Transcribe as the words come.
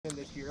him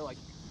this year. Like,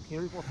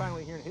 people are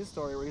finally hearing his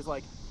story where he's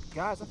like,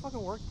 guys, I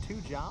fucking worked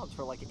 2 jobs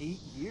for like 8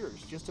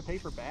 years just to pay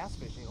for bass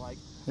fishing. Like,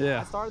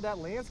 Yeah. I started that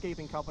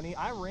landscaping company.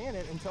 I ran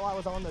it until I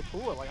was on the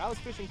tour. Like, I was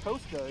fishing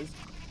Costas,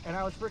 and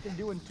I was freaking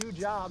doing 2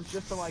 jobs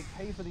just to like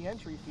pay for the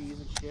entry fees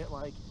and shit.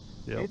 Like,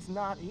 it's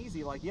not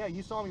easy. Like, yeah,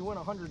 you saw me win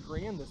 100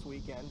 grand this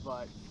weekend,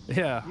 but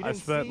yeah, you I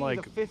didn't spent see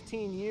like the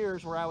 15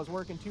 years where I was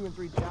working 2 and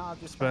 3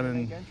 jobs just trying to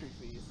make entry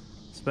fees.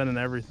 Spending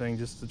everything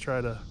just to try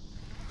to.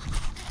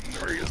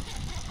 There he is.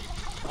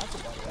 That's a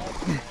better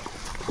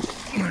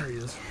fish. There he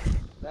is.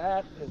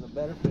 That is a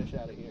better fish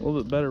out of here. A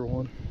little bit better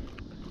one.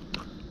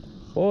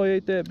 Oh, he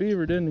ate that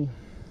beaver, didn't he?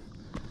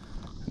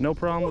 No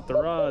problem with the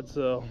rod,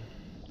 so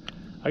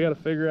I got to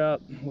figure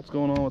out what's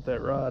going on with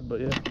that rod.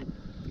 But yeah,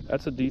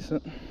 that's a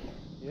decent.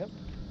 Yep,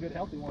 good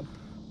healthy one.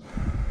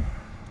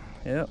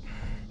 Yep.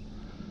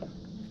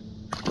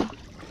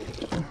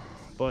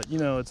 But you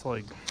know, it's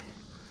like,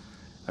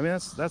 I mean,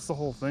 that's the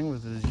whole thing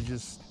with it,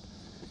 is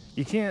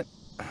you can't,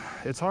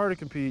 it's hard to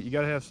compete. You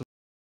got to have some